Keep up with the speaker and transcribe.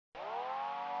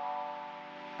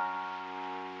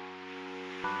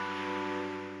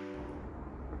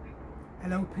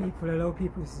Hello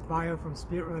people, this is Bio from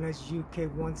Spirit Runners UK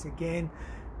once again,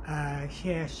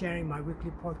 here sharing my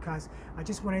weekly podcast. I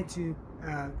just wanted to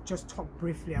just talk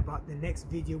briefly about the next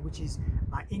video, which is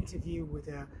my interview with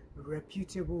a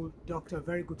reputable doctor, a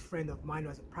very good friend of mine who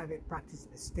has a private practice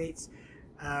in the States.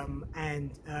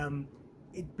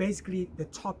 It basically, the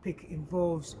topic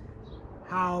involves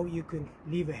how you can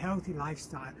live a healthy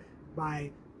lifestyle by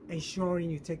ensuring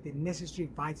you take the necessary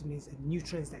vitamins and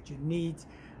nutrients that you need.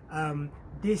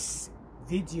 This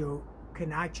video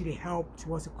can actually help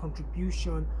towards a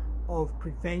contribution of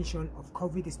prevention of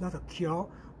COVID. It's not a cure,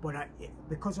 but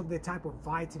because of the type of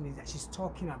vitamins that she's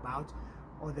talking about,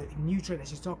 or the nutrient that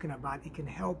she's talking about, it can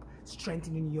help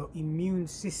strengthening your immune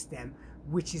system,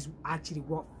 which is actually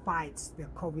what fights the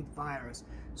COVID virus.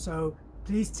 So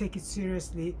please take it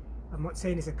seriously. I'm not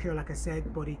saying it's a cure, like I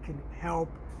said, but it can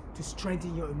help to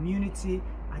strengthen your immunity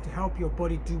and to help your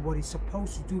body do what it's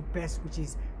supposed to do best, which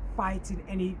is fighting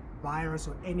any virus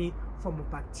or any form of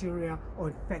bacteria or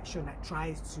infection that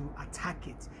tries to attack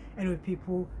it. Anyway,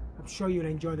 people, I'm sure you'll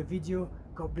enjoy the video.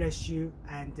 God bless you,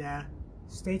 and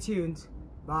stay tuned.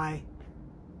 Bye.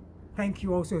 Thank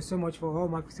you also so much for all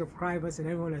my subscribers and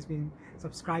everyone that's been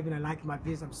subscribing and liking my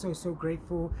videos. I'm so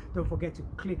grateful. Don't forget to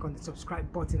click on the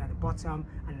subscribe button at the bottom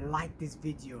and like this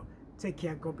video. Take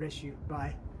care. God bless you.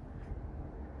 Bye.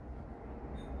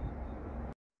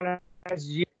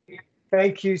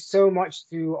 Thank you so much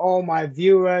to all my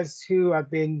viewers who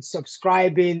have been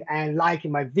subscribing and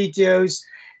liking my videos.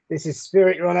 This is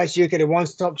Spirit Runners UK, the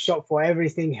one-stop shop for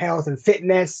everything health and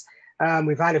fitness.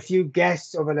 We've had a few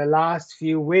guests over the last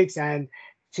few weeks, and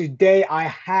today I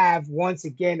have once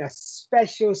again a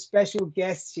special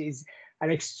guest. She's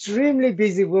an extremely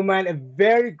busy woman, a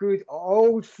very good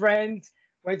old friend.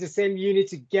 Went to same uni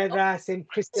together, same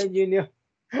Christian union.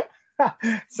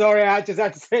 Sorry, I just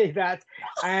had to say that.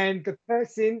 And the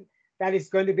person that is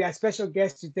going to be our special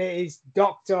guest today is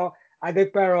Dr.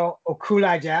 Adekbero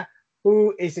Okulaja,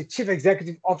 who is the Chief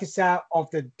Executive Officer of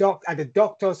the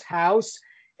Doctor's House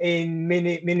in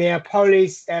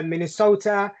Minneapolis,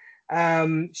 Minnesota.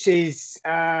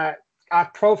 Our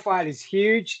profile is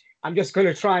huge. I'm just going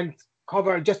to try and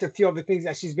cover just a few of the things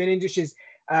that she's been into. She's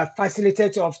a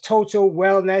facilitator of total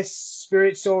wellness,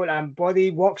 spirit, soul, and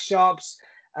body workshops.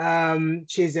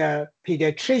 She's a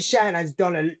pediatrician and has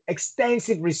done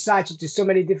extensive research into so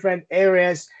many different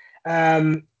areas.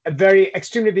 A very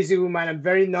extremely busy woman and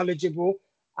very knowledgeable.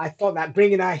 I thought that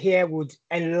bringing her here would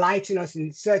enlighten us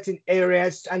in certain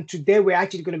areas. And today we're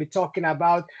actually going to be talking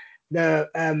about the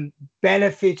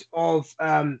benefit of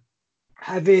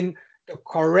having the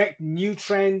correct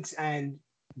nutrients and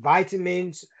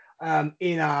vitamins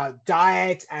in our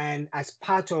diet, and as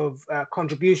part of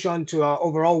contribution to our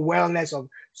overall wellness of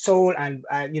soul and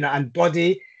and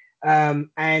body.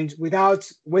 And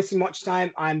without wasting much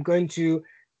time, I'm going to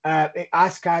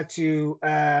ask her to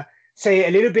say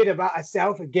a little bit about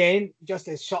herself again, just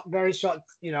a very short,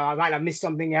 I might have missed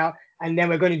something out, and then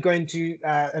we're going to go into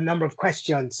a number of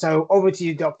questions. So over to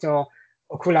you, Dr.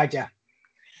 Okulaja.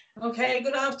 Okay,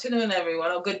 good afternoon,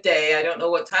 everyone, or good day. I don't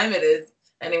know what time it is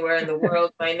anywhere in the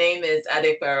world. My name is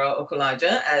Adekbero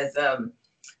Okulaja. As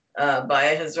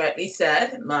Baya has rightly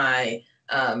said, my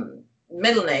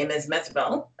middle name is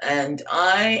Methbel, and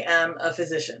I am a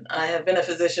physician. I have been a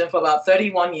physician for about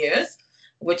 31 years,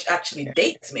 which actually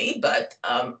dates me, but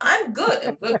I'm good.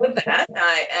 I'm good with that.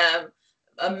 I am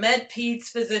a med-peds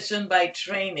physician by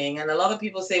training, and a lot of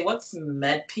people say, what's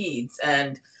med-peds?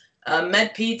 And a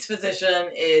med-peds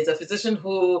physician is a physician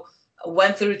who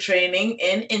went through training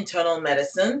in internal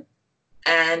medicine,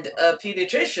 and a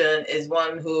pediatrician is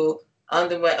one who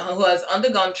has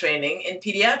undergone training in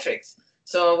pediatrics.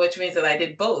 So, which means that I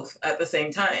did both at the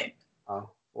same time.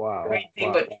 Oh, wow. Crazy,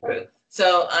 but true.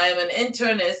 So I am an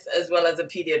internist as well as a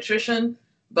pediatrician,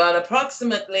 but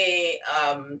approximately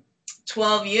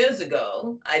 12 years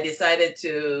ago, I decided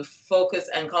to focus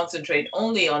and concentrate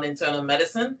only on internal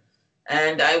medicine.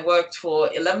 And I worked for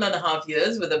 11 and a half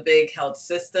years with a big health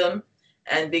system.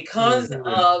 And because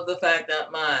of the fact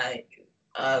that my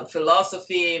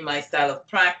philosophy, my style of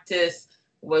practice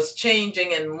was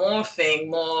changing and morphing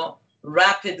more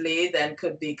rapidly than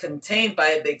could be contained by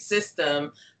a big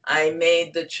system, I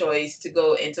made the choice to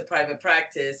go into private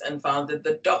practice and founded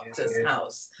the Doctor's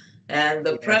House. And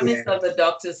the premise of the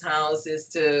Doctor's House is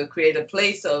to create a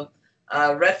place of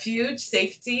refuge,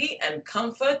 safety, and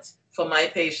comfort for my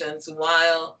patients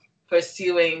while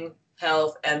pursuing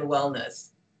health and wellness.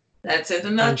 That's it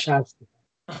in a nutshell.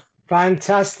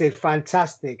 Fantastic.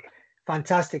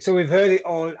 Fantastic. So we've heard it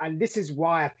all, and this is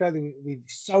why I felt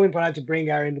it's so important to bring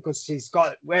her in, because she's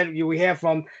got, well, you will hear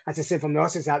from, as I said, from the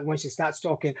horse's side when she starts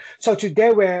talking. So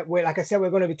today we're like I said,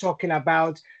 we're going to be talking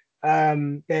about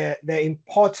the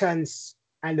importance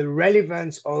and the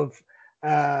relevance of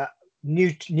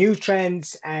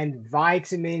nutrients and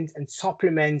vitamins and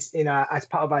supplements in our, as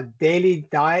part of our daily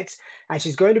diet. And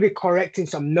she's going to be correcting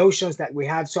some notions that we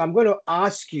have. So I'm going to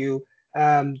ask you,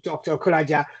 Dr.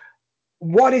 Okulaja,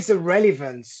 what is the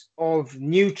relevance of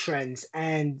nutrients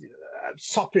and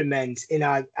supplements in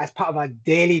our, as part of our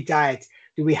daily diet?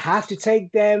 Do we have to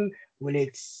take them?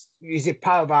 Is it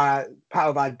part of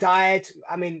our diet?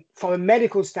 I mean, from a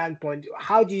medical standpoint,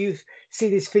 how do you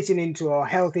see this fitting into a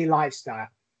healthy lifestyle?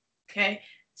 Okay.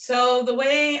 So the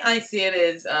way I see it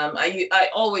is, I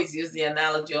always use the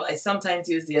analogy, or I sometimes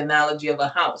use the analogy of a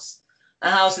house.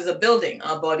 A house is a building.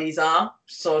 Our bodies are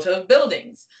sort of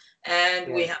buildings.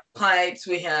 And we have pipes,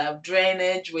 we have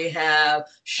drainage, we have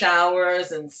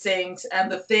showers and sinks,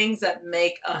 and the things that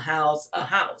make a house a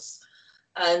house.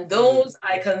 And those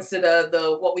I consider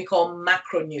the what we call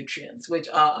macronutrients, which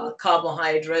are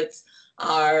carbohydrates,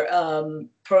 our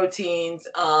proteins,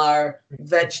 our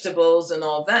vegetables, and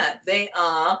all that. They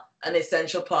are an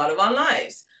essential part of our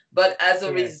lives. But as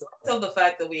a result of the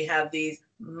fact that we have these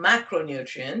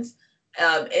macronutrients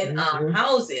in our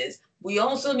houses, we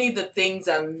also need the things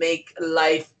that make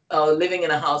life, living in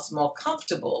a house, more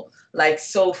comfortable, like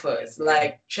sofas,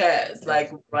 like chairs,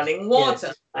 like running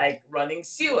water, like running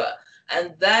sewer.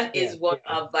 And that is what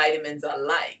our vitamins are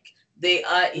like. They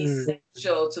are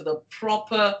essential to the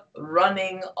proper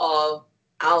running of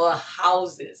our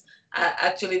houses.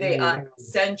 Actually, they are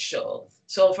essential.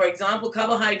 So, for example,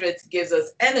 carbohydrates gives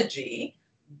us energy,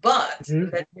 but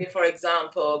let's say, for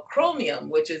example, chromium,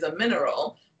 which is a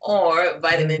mineral, or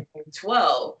vitamin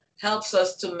B12, helps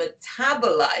us to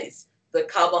metabolize the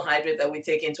carbohydrate that we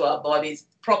take into our bodies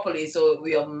properly, so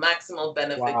we have maximal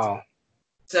benefit. Wow.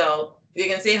 So you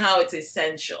can see how it's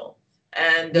essential.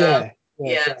 And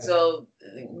so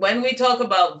when we talk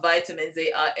about vitamins,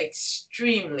 they are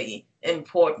extremely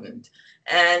important.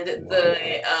 And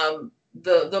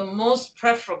the most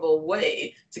preferable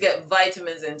way to get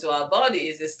vitamins into our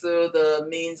bodies is through the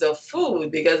means of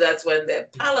food, because that's when they're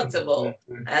palatable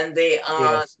and they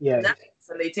are nice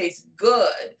and they taste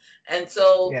good. And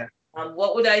so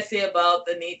what would I say about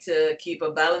the need to keep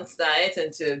a balanced diet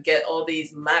and to get all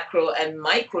these macro and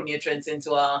micronutrients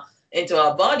into our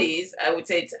bodies? I would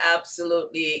say it's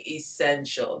absolutely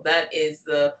essential. That is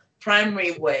the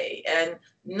primary way. And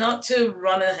not to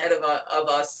run ahead of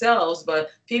ourselves, but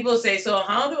people say, so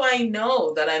how do I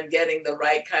know that I'm getting the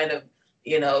right kind of,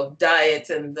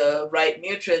 diet and the right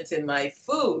nutrients in my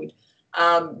food?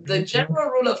 The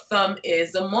general rule of thumb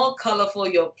is the more colorful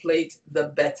your plate, the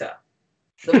better.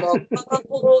 The more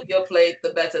colorful your plate,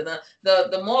 the better.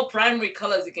 The more primary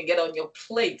colors you can get on your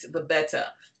plate, the better.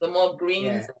 The more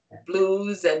greens,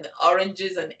 blues, and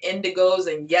oranges, and indigos,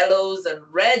 and yellows, and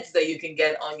reds that you can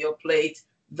get on your plate,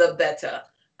 the better.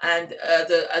 And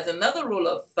as another rule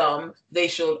of thumb, they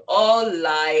should all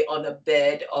lie on a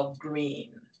bed of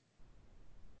green.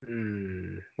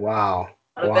 Wow.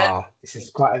 Wow. This is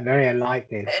quite very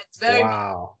enlightening. It's very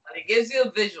beautiful. It gives you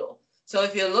a visual. So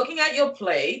if you're looking at your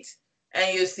plate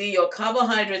and you see your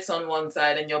carbohydrates on one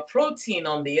side and your protein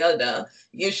on the other,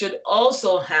 you should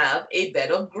also have a bed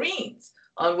of greens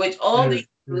on which all these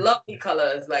lovely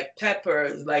colors, like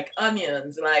peppers, like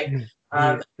onions, like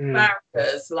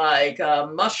asparagus, like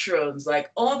mushrooms,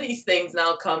 like all these things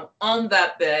now come on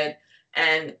that bed.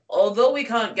 And although we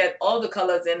can't get all the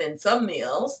colors in some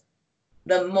meals,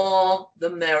 the more the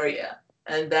merrier.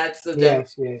 And that's the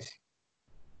yes.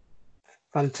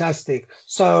 Fantastic.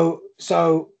 So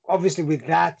obviously with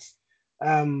that,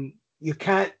 you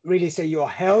can't really say you're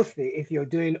healthy if you're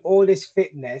doing all this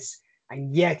fitness,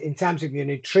 and yet in terms of your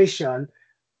nutrition,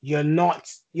 you're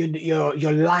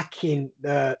lacking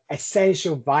the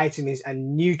essential vitamins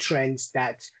and nutrients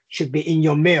that should be in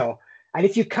your meal. And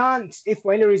if you can't, if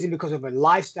for any reason, because of a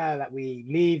lifestyle that we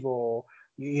live, or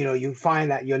you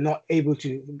find that you're not able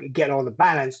to get all the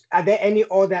balance, are there any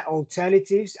other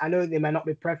alternatives? I know they might not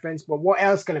be preference, but what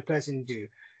else can a person do?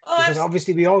 Because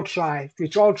obviously we all try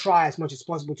as much as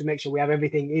possible to make sure we have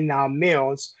everything in our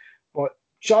meals, but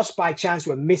just by chance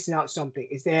we're missing out something.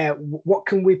 What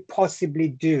can we possibly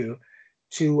do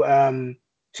to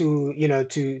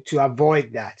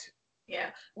avoid that? Yeah.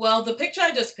 Well, the picture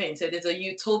I just painted is a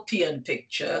utopian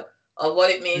picture of what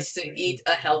it means to eat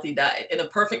a healthy diet. In a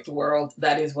perfect world,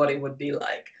 that is what it would be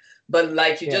like. But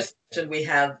like you just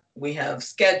mentioned, we have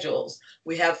schedules,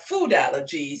 we have food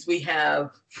allergies, we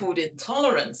have food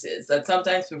intolerances that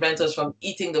sometimes prevent us from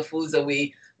eating the foods that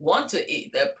we want to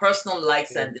eat. Their personal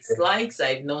likes and dislikes.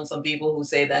 I've known some people who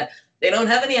say that they don't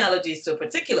have any allergies to a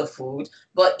particular food,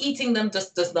 but eating them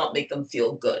just does not make them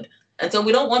feel good. And so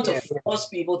we don't want to force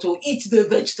people to eat the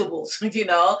vegetables, you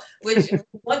know, which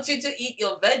wants you to eat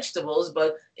your vegetables.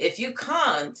 But if you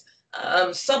can't,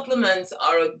 supplements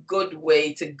are a good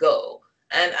way to go.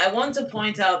 And I want to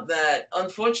point out that,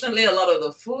 unfortunately, a lot of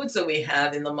the foods that we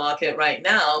have in the market right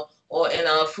now or in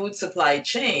our food supply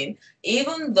chain,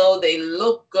 even though they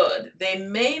look good, they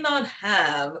may not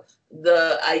have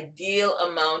the ideal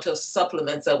amount of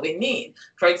supplements that we need.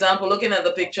 For example, looking at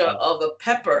the picture of a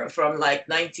pepper from like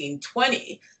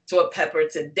 1920 to a pepper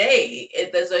today,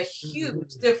 there's a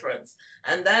huge difference.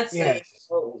 And that's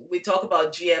we talk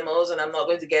about GMOs, and I'm not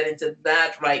going to get into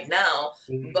that right now,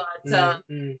 but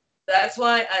that's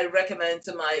why I recommend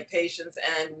to my patients,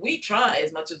 and we try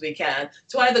as much as we can,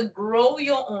 to either grow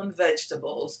your own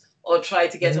vegetables or try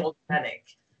to get organic.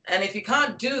 And if you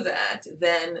can't do that,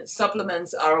 then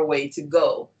supplements are a way to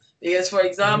go. Because, for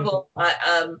example,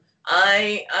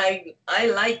 I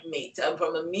like meat. I'm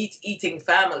from a meat-eating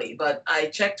family, but I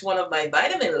checked one of my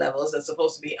vitamin levels that's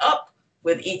supposed to be up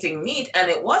with eating meat, and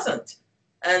it wasn't.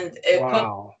 And it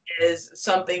probably is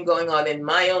something going on in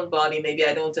my own body. Maybe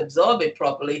I don't absorb it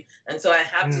properly, and so I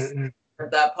have to supplement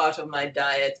that part of my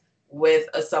diet with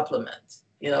a supplement.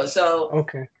 You know, so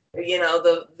you know,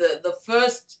 the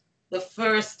first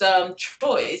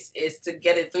choice is to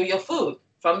get it through your food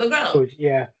from the ground. For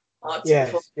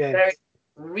various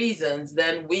reasons,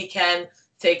 then we can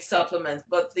take supplements.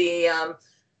 But the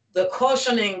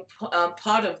cautioning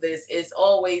part of this is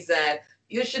always that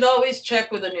you should always check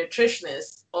with a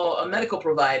nutritionist or a medical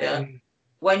provider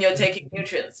when you're taking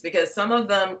nutrients, because some of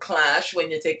them clash when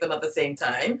you take them at the same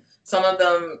time. Some of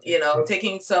them, you know,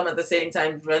 taking some at the same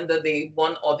time render the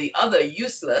one or the other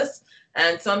useless.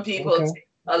 And some people take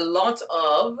a lot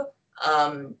of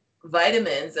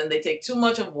vitamins and they take too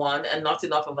much of one and not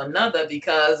enough of another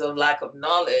because of lack of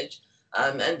knowledge.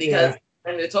 And because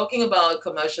when we're talking about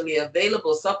commercially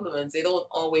available supplements, they don't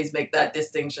always make that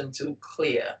distinction too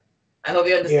clear. I hope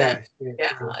you understand.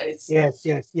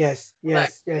 Yes.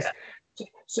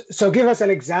 So give us an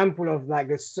example of like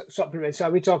the supplements. So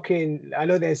are we talking, I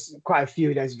know there's quite a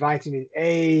few, there's vitamin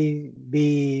A,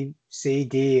 B, C,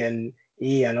 D, and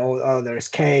E, and all there's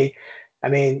K. I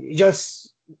mean,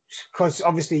 just because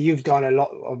obviously you've done a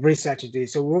lot of research into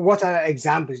this. So what are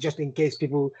examples, just in case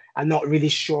people are not really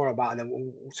sure about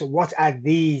them? So what are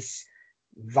these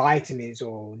vitamins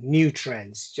or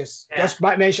nutrients? Just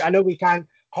by mention, I know we can't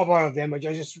cover all of them, but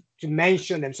just to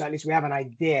mention them so at least we have an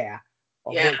idea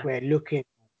of what we're looking at.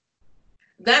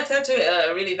 That's actually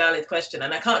a really valid question,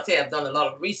 and I can't say I've done a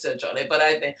lot of research on it, but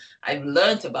I've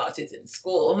learned about it in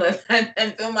school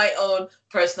and through my own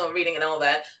personal reading and all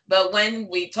that. But when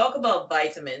we talk about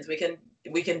vitamins, we can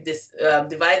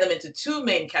divide them into two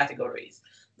main categories: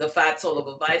 the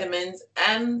fat-soluble vitamins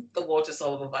and the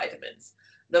water-soluble vitamins.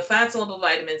 The fat-soluble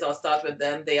vitamins, I'll start with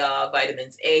them. They are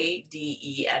vitamins A, D,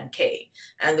 E, and K.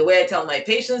 And the way I tell my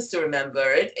patients to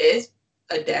remember it is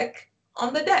a deck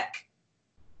on the deck.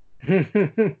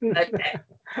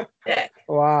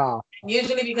 Wow.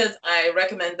 Usually, because I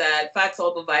recommend that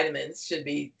fat-soluble vitamins should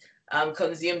be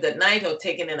consumed at night or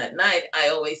taken in at night, I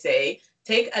always say,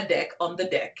 take a deck on the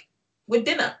deck with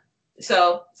dinner.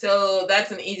 So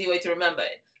that's an easy way to remember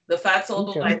it. The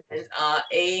fat-soluble vitamins are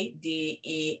A, D,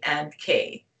 E, and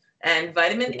K. And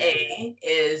vitamin A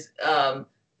is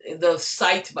the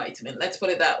site vitamin. Let's put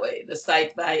it that way. The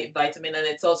site vitamin, and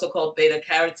it's also called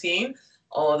beta-carotene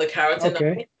or the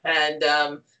carotenoid. And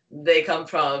they come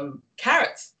from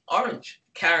carrots, orange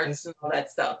carrots, and all that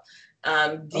stuff.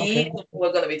 D,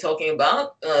 we're going to be talking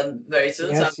about very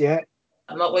soon.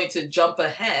 I'm not going to jump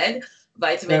ahead.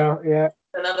 Vitamin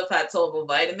another fat-soluble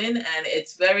vitamin, and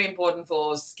it's very important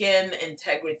for skin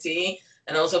integrity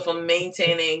and also for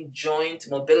maintaining joint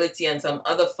mobility and some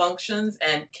other functions.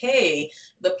 And K,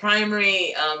 the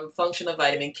primary function of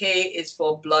vitamin K is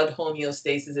for blood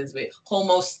homeostasis.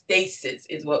 Hemostasis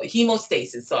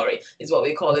is what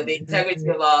we call it. The integrity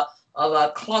of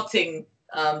our clotting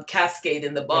cascade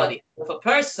in the body. If a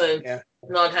person does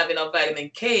not have enough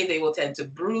vitamin K, they will tend to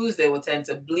bruise, they will tend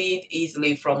to bleed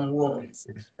easily from wounds.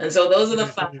 And so those are the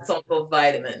fat-soluble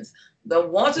vitamins. The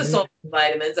water-soluble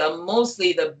vitamins are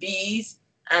mostly the Bs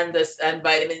and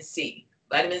vitamin C.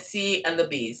 Vitamin C and the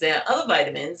Bs. There are other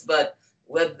vitamins, but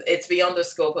it's beyond the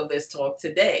scope of this talk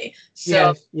today.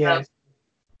 So,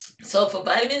 so for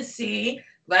vitamin C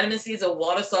is a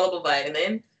water-soluble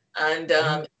vitamin, and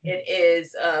it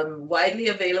is widely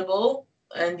available,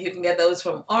 and you can get those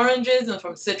from oranges and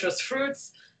from citrus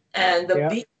fruits. And the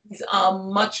B These are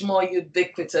much more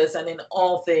ubiquitous and in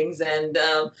all things. And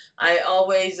I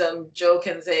always joke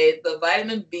and say the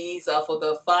vitamin Bs are for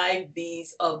the 5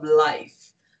 Bs of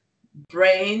life: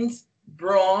 brains,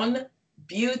 brawn,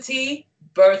 beauty,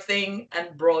 birthing,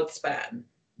 and broad span.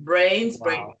 Brains,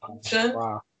 brain Wow. function;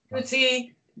 Wow.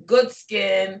 beauty, good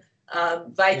skin, Yeah.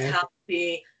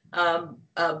 vitality;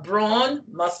 brawn,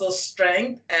 muscle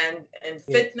strength and Yeah.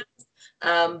 fitness;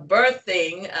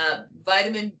 birthing,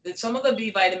 some of the B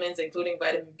vitamins, including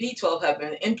vitamin B12, have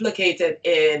been implicated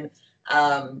in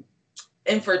um,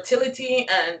 infertility,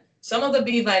 and some of the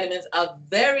B vitamins are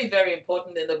very, very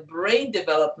important in the brain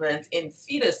development in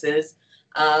fetuses.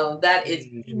 That is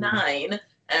Mm. B9.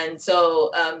 And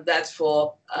so that's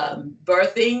for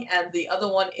birthing. And the other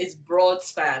one is broad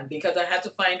span, because I had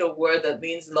to find a word that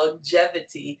means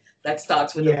longevity that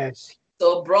starts with a. Yes.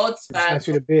 So broad It span. starts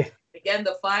with a B. Again,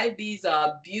 the 5 Bs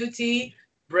are beauty,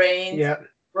 brains, Yeah.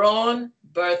 brawn,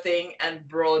 birthing, and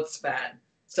broad span.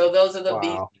 So those are the B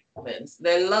Wow. vitamins.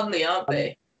 They're lovely, aren't Um,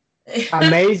 they?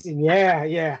 amazing. Yeah.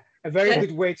 Yeah. A very Yeah.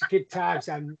 good way to keep tabs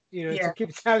and, to Yeah.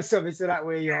 keep tabs of it so that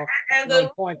way And you're the on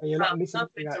rule point and you're of not thumb, missing not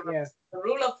to anything out. interrupt, Yeah. the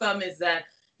rule of thumb is that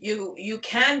you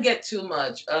can get too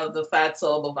much of the fat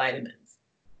soluble vitamins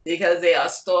because they are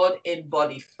stored in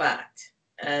body fat,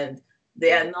 and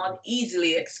they are not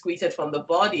easily excreted from the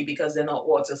body because they're not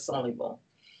water soluble.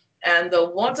 And the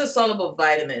water soluble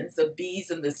vitamins, the B's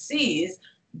and the C's,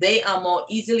 they are more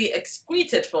easily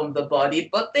excreted from the body,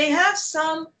 but they have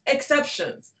some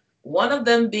exceptions. One of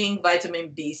them being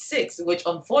vitamin B6, which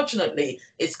unfortunately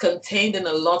is contained in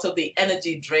a lot of the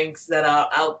energy drinks that are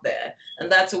out there.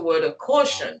 And that's a word of Wow.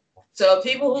 caution. So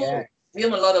people who Yeah.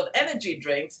 consume a lot of energy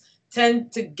drinks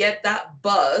tend to get that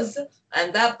buzz,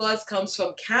 and that buzz comes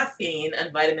from caffeine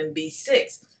and vitamin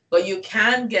B6. But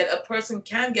a person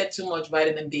can get too much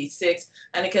vitamin B6,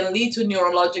 and it can lead to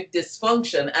neurologic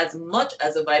dysfunction as much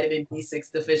as a vitamin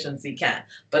B6 deficiency can.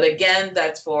 But again,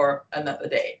 that's for another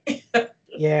day.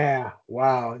 Yeah.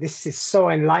 Wow. This is so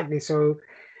enlightening. So,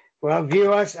 well,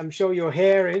 viewers, I'm sure you're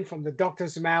hearing from the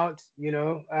doctor's mouth,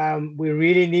 we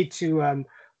really need to,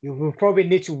 you will probably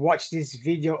need to watch this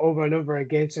video over and over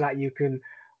again so that you can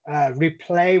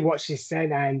replay what she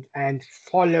said and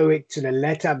follow it to the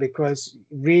letter. Because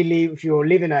really, if you're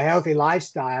living a healthy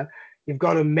lifestyle, you've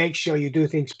got to make sure you do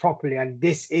things properly. And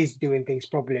this is doing things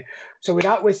properly. So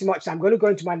without wasting much time, I'm going to go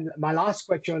into my last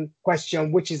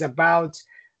question, which is about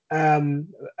um,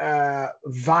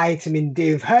 vitamin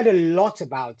D. We've heard a lot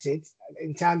about it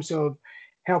in terms of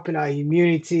helping our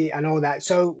immunity and all that.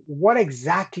 So, what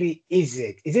exactly is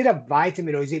it? Is it a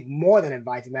vitamin or is it more than a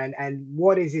vitamin? And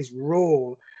what is its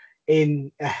role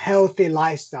in a healthy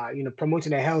lifestyle,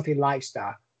 promoting a healthy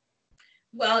lifestyle?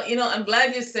 Well, I'm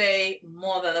glad you say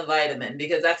more than a vitamin,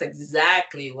 because that's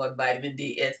exactly what vitamin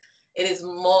D is. It is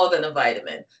more than a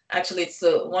vitamin. Actually, it's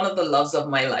one of the loves of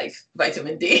my life,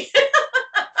 vitamin D.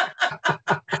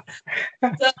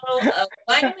 So,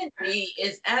 vitamin D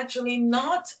is actually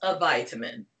not a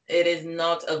vitamin. It is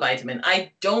not a vitamin.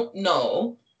 I don't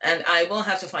know, and I will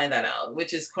have to find that out,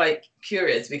 which is quite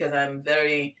curious because I'm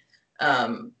very,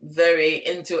 very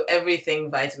into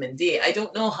everything vitamin D. I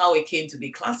don't know how it came to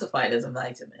be classified as a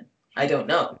vitamin. I don't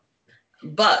know.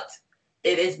 But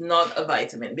it is not a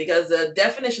vitamin, because the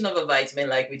definition of a vitamin,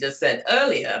 like we just said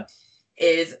earlier,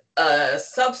 is a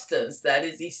substance that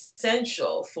is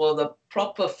essential for the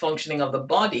proper functioning of the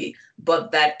body,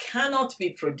 but that cannot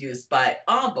be produced by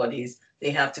our bodies.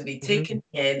 They have to be Mhm. taken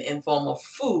in form of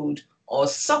food or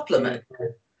Yeah. supplement.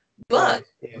 But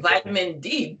Yes. Yes. vitamin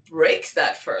D breaks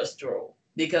that first rule,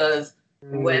 because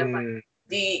where vitamin Mm.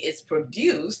 D is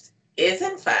produced is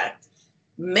in fact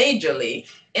majorly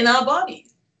in our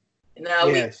bodies. Now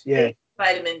we Yes. Yes. take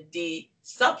vitamin D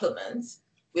supplements,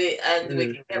 we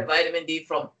Mm. can get vitamin D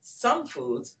from some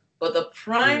foods, but the Mm.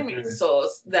 primary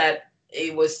source that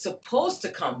it was supposed to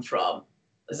come from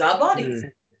is our bodies,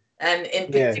 Mm. and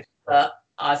in Yes. particular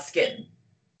our skin.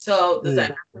 So does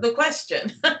that Mm. answer the question?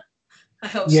 I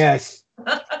hope so. Yes.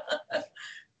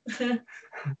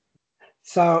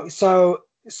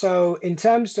 So in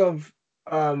terms of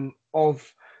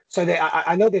so there,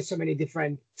 I know there's so many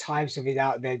different types of it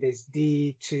out there. There's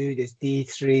D2, there's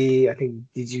D3. I think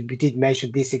we did mention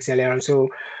D6 earlier on. So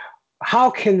how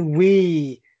can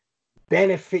we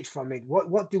benefit from it?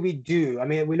 What do we do? I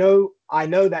mean, I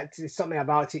know that there's something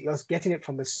about it. You're getting it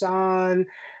from the sun.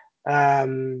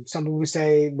 Some people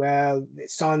say, well, the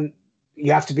sun,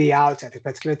 you have to be out at a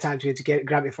particular time to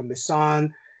grab it from the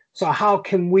sun. So how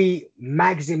can we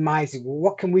maximize it?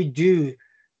 What can we do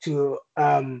to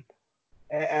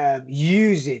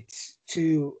use it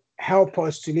to help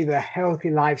us to live a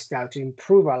healthy lifestyle, to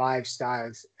improve our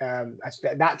lifestyles.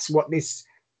 That's what this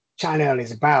channel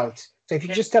is about. So if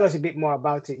you just tell us a bit more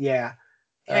about it, yeah.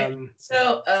 Okay.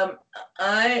 So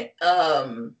I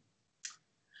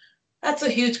that's a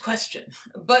huge question,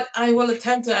 but I will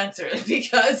attempt to answer it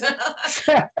because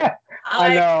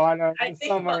I know. I The think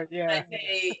summer, about yeah. I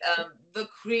say the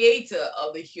creator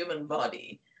of the human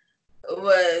body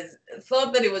was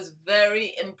thought that it was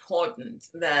very important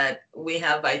that we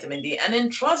have vitamin D and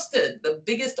entrusted the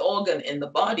biggest organ in the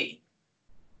body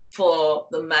for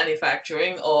the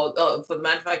manufacturing or for the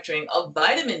manufacturing of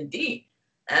vitamin D.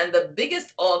 And the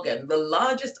biggest organ, the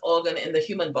largest organ in the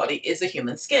human body is the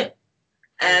human skin.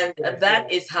 And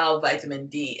that is how vitamin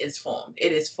D is formed.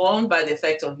 It is formed by the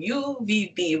effect of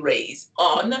UVB rays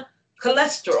on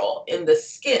cholesterol in the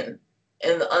skin,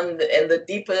 in the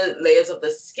deeper layers of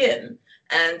the skin.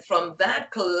 And from that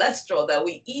cholesterol that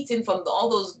we eat in from all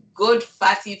those good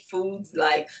fatty foods,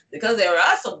 like, because there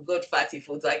are some good fatty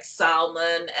foods like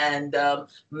salmon and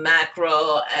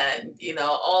mackerel and,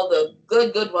 all the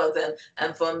good ones.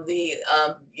 And from the,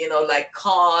 like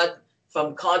cod,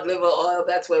 from cod liver oil,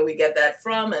 that's where we get that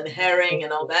from, and herring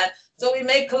and all that. So we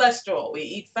make cholesterol, we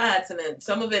eat fats, and then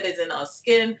some of it is in our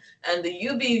skin, and the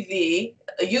UVB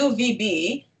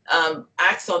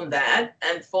acts on that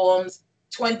and forms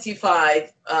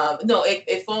 25,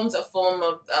 it forms a form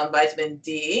of vitamin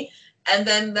D, and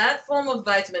then that form of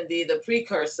vitamin D, the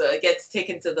precursor, gets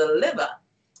taken to the liver,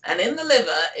 and in the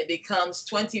liver, it becomes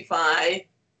 25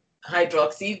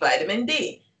 hydroxy vitamin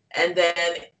D, and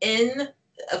then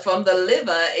from the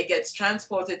liver, it gets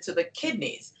transported to the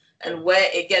kidneys, and where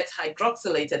it gets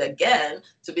hydroxylated again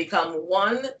to become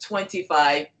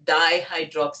 125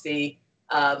 dihydroxy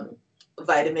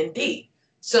vitamin D.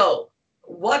 So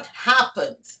what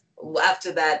happens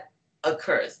after that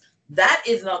occurs? That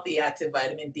is not the active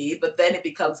vitamin D, but then it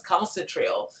becomes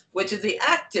calcitriol, which is the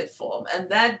active form, and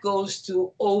that goes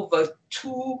to over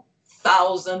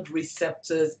 2,000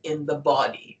 receptors in the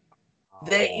body.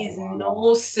 There is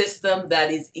no system that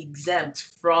is exempt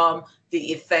from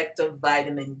the effect of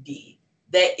vitamin D.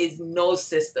 There is no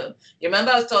system. You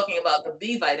remember I was talking about the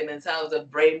B vitamins, how the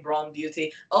brain, brawn,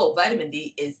 beauty. Oh, vitamin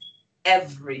D is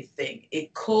everything.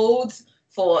 It codes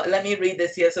for, let me read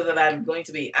this here so that I'm going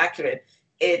to be accurate.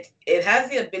 It has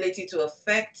the ability to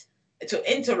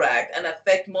interact and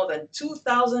affect more than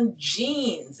 2,000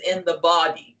 genes in the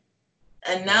body.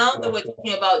 And now that we're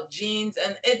talking about genes,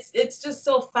 and it's just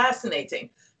so fascinating.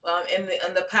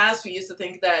 In the past, we used to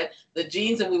think that the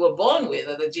genes that we were born with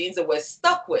are the genes that we're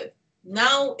stuck with.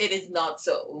 Now it is not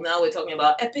so. Now we're talking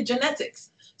about epigenetics.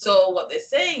 So what they're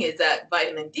saying is that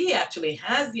vitamin D actually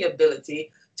has the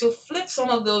ability to flip some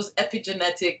of those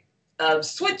epigenetic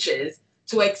switches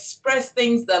to express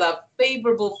things that are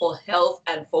favorable for health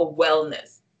and for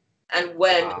wellness. And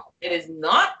when it is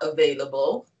not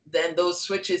available, then those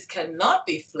switches cannot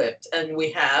be flipped, and we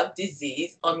have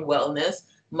disease, unwellness,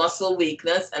 muscle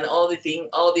weakness, and all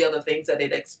the other things that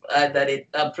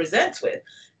it presents with.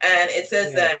 And it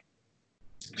says that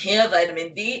here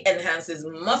vitamin D enhances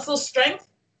muscle strength,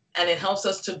 and it helps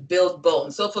us to build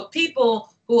bone. So for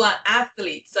people who are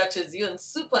athletes, such as you and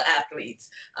super athletes,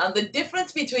 the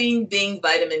difference between being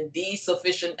vitamin D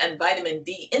sufficient and vitamin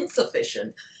D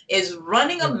insufficient is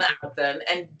running a marathon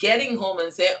and getting home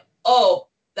and say, oh,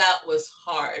 that was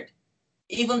hard,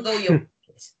 even though you're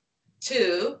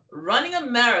to running a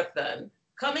marathon,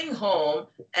 coming home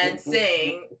and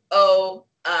saying, oh,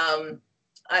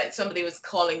 somebody was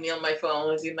calling me on my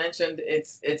phone, as you mentioned.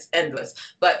 It's endless,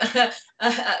 but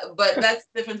but that's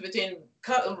the difference between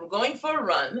going for a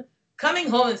run, coming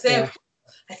home and saying,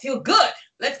 I feel good,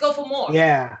 let's go for more.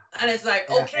 And it's like,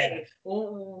 okay,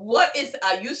 what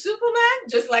are you Superman?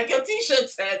 Just like your T-shirt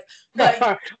says.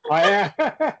 But, yeah.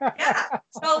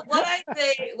 So what I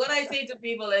say to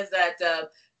people is that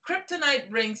kryptonite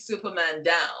brings Superman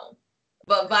down,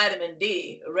 but vitamin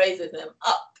D raises him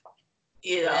up.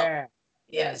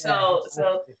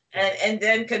 So and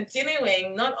then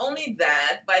continuing, not only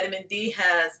that, vitamin D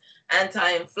has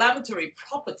anti-inflammatory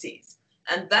properties.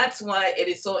 And that's why it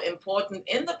is so important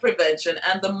in the prevention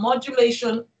and the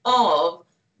modulation of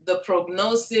the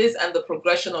prognosis and the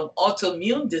progression of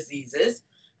autoimmune diseases.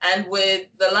 And with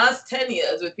the last 10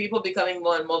 years, with people becoming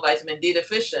more and more vitamin D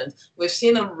deficient, we've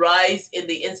seen a rise in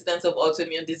the incidence of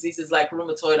autoimmune diseases like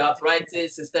rheumatoid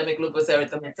arthritis, systemic lupus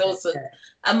erythematosus,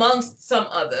 amongst some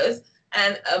others.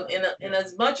 And in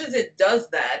as much as it does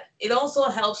that, it also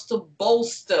helps to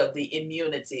bolster the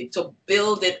immunity, to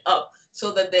build it up, so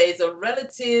that there is a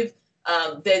relative,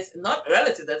 there's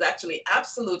actually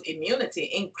absolute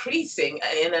immunity increasing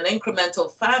in an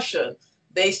incremental fashion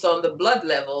based on the blood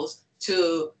levels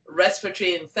to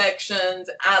respiratory infections,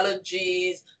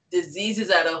 allergies, diseases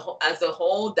as a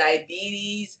whole,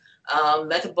 diabetes,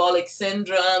 metabolic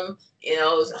syndrome,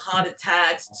 heart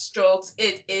attacks, strokes.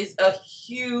 It is a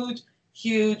huge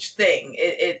thing.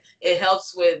 It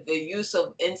helps with the use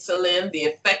of insulin, the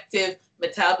effective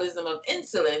metabolism of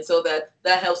insulin, so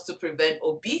that helps to prevent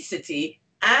obesity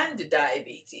and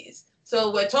diabetes.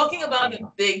 So we're talking about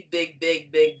a big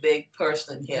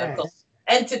person here, called Yes.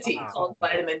 entity Wow. called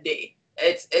vitamin D.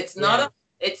 It's not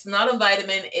Yes. a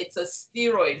vitamin, it's a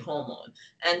steroid hormone.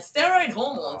 And steroid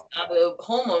hormones Wow. are the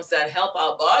hormones that help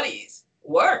our bodies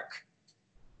work.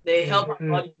 They help our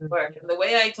Mm-hmm. body work. And the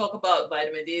way I talk about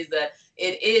vitamin D is that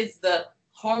it is the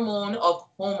hormone of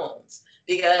hormones,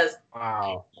 because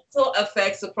Wow. also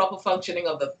affects the proper functioning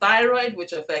of the thyroid,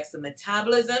 which affects the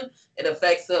metabolism. It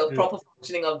affects the Mm. proper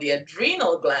functioning of the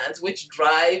adrenal glands, which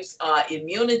drives our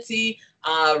immunity,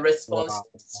 our response Wow.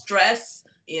 to stress,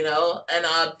 and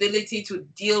our ability to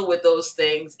deal with those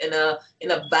things in a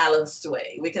balanced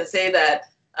way. We can say that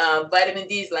vitamin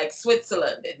D is like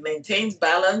Switzerland. It maintains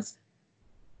balance,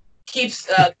 keeps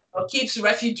keeps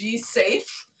refugees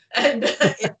safe, and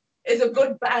it's a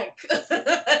good bank. And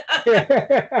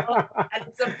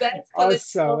it's a best Awesome.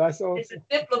 political. That's It's a awesome.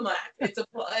 diplomat. It's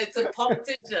a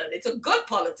politician. It's a good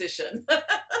politician.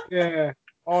 Yeah.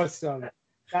 Awesome.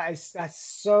 That's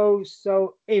so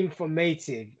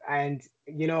informative. And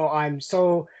I'm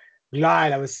so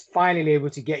glad I was finally able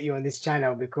to get you on this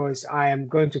channel, because I am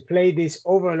going to play this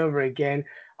over and over again.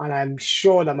 And I'm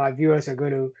sure that my viewers are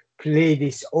going to play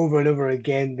this over and over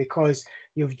again, because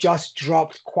you've just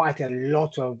dropped quite a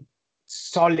lot of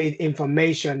solid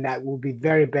information that will be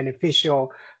very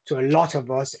beneficial to a lot of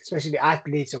us, especially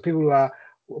athletes or people who are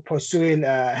pursuing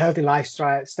a healthy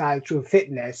lifestyle through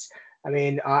fitness. I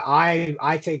mean,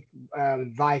 I take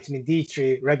vitamin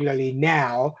D3 regularly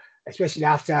now, especially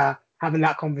after having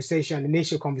that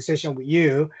initial conversation with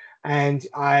you. And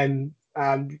I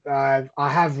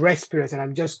have rest periods, and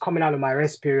I'm just coming out of my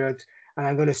rest period, and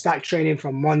I'm going to start training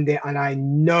from Monday. And I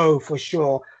know for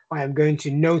sure I am going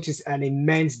to notice an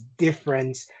immense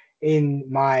difference in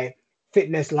my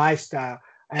fitness lifestyle.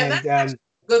 And And that's actually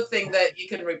a good thing that you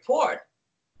can report.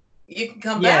 You can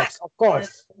come back yes, of and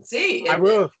course, see I and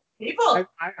will. people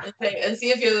I, and see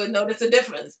if you notice a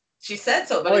difference. She said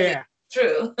so, but oh is it yeah.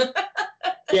 true?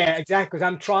 Yeah, exactly. Because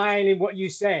I'm trying what you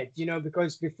said,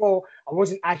 because before I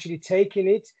wasn't actually taking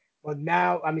it, but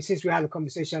now, I mean, since we had a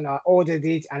conversation, I ordered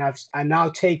it, and I now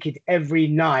take it every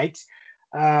night,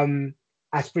 um,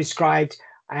 as prescribed,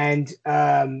 and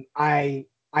I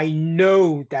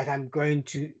know that I'm going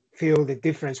to feel the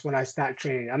difference when I start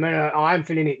training. I mean, I'm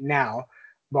feeling it now,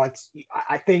 but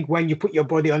I think when you put your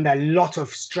body under a lot of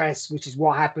stress, which is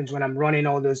what happens when I'm running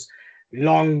all those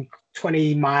long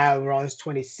 20-mile runs,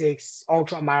 26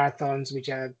 ultra marathons, which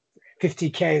are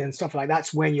 50K and stuff like that.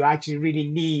 That's when you actually really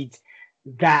need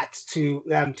that to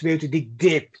be able to dig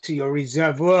deep to your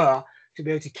reservoir, to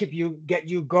be able to get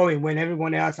you going when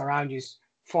everyone else around you is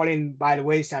falling by the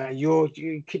wayside, and you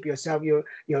keep yourself,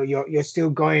 you're still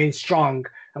going strong.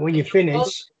 And when you And your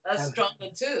bones finish, are um, stronger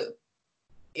too.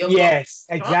 Your bones yes,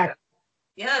 are stronger. exactly.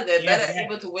 Yeah, they're Yeah, better yeah,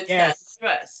 able to withstand yes.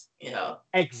 stress.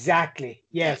 Exactly.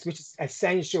 Yeah. Yes, which is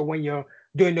essential when you're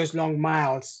doing those long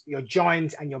miles. Your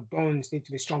joints and your bones need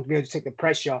to be strong to be able to take the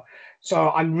pressure. So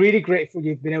I'm really grateful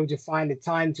you've been able to find the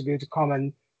time to be able to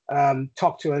come and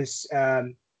talk to us,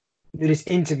 do this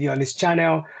interview on this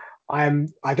channel.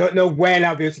 I don't know when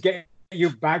I'll be able to get you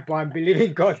back, but I'm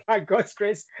believing God, by God's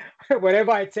grace,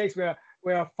 whatever it takes. We're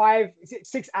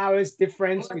 6 hours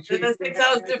difference between There's 6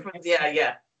 hours difference. Yeah,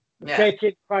 yeah, yeah. take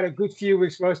it quite a good few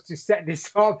weeks for us to set this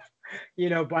up,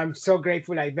 but I'm so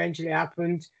grateful that eventually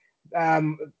happened.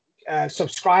 Um,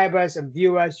 Subscribers and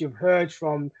viewers, you've heard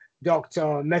from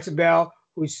Dr. Metabel,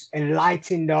 who's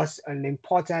enlightened us on the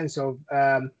importance of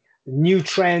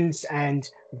nutrients and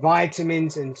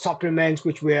vitamins and supplements,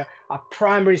 which our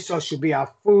primary source should be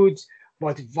our foods,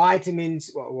 but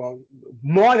vitamins, well,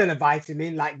 more than a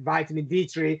vitamin, like vitamin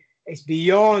D3, is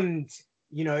beyond,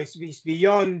 it's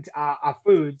beyond our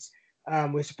foods.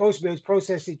 We're supposed to be able to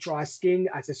process it through our skin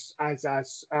as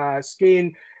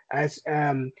skin as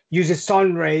uses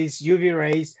sun rays, UV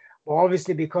rays. But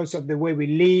obviously, because of the way we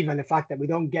live and the fact that we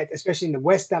don't get, especially in the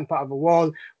western part of the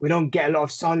world, we don't get a lot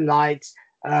of sunlight.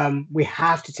 We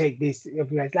have to take this.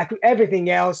 Like everything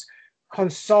else,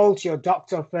 consult your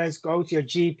doctor first. Go to your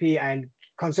GP and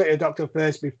consult your doctor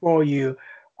first before you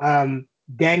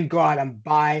then go out and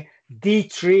buy.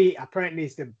 D3 apparently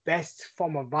is the best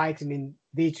form of vitamin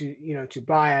D to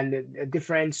buy, and the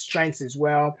different strengths as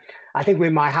well. I think we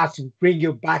might have to bring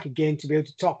you back again to be able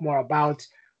to talk more about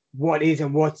what is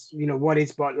and what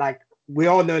is, but like we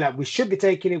all know that we should be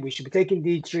taking it. We should be taking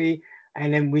D3,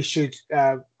 and then we should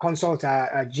consult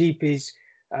our GPs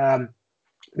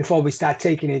before we start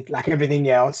taking it, like everything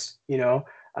else, you know.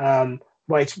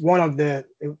 But it's one of the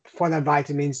further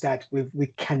vitamins that we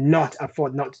cannot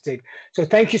afford not to take. So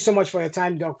thank you so much for your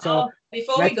time, Dr. Oh,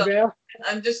 before we go, Metabel.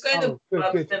 I'm just going to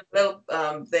Good. a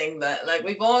little thing that, like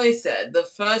we've always said, the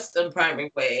first and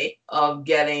primary way of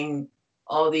getting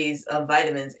all these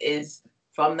vitamins is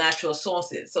from natural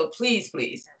sources. So please,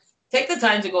 please take the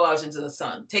time to go out into the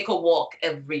sun. Take a walk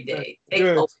every day.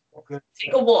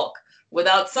 Take a walk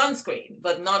without sunscreen,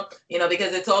 but not,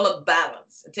 because it's all a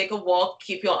balance. Take a walk,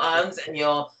 keep your arms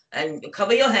and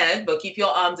cover your head, but keep your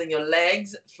arms and your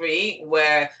legs free,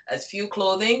 wear as few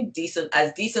clothing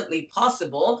decently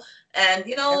possible, and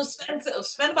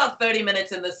spend about 30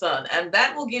 minutes in the sun, and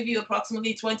that will give you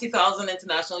approximately 20,000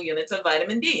 international units of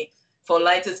vitamin D for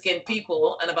lighter skinned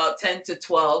people and about 10 to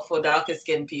 12 for darker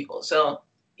skinned people. So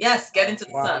yes, get into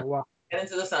the sun. Wow. Get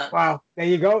into the sun. Wow, there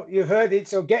you go. You heard it.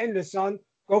 So get in the sun,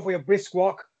 go for your brisk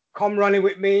walk, come running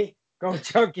with me, go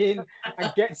jogging,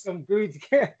 and get some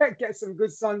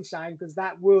good sunshine, because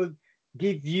that will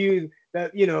give you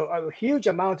a huge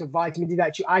amount of vitamin D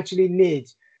that you actually need.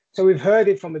 So we've heard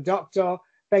it from a doctor.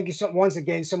 Thank you once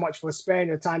again so much for sparing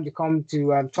your time to come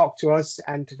to talk to us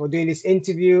and for doing this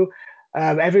interview.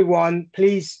 Everyone,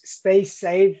 please stay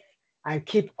safe and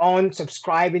keep on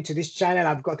subscribing to this channel.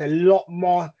 I've got a lot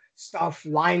more stuff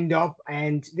lined up,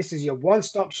 and this is your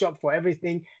one-stop shop for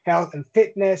everything health and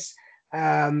fitness.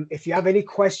 If you have any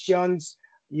questions,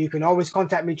 you can always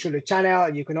contact me through the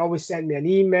channel. You can always send me an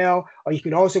email, or you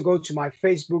can also go to my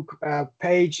Facebook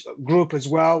page group as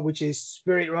well, which is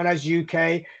Spirit Runners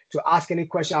UK, to ask any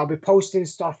question. I'll be posting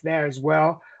stuff there as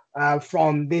well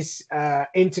from this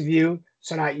interview,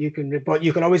 so that you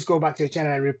can always go back to the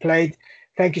channel and replay it.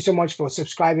 Thank you so much for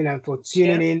subscribing and for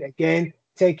tuning in again.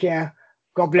 Take care.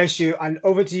 God bless you. And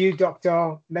over to you,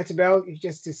 Dr. Metabel,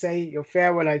 just to say your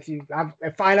farewell, if you have a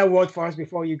final word for us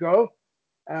before you go.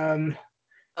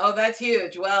 Oh, that's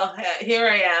huge. Well, here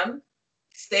I am.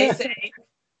 Stay safe.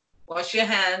 Wash your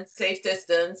hands, safe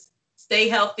distance. Stay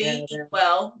healthy, eat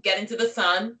well, get into the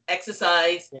sun,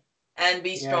 exercise, and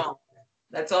be strong.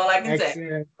 That's all I can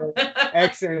say.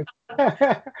 Excellent.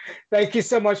 Thank you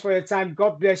so much for your time.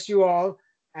 God bless you all.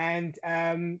 And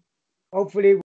hopefully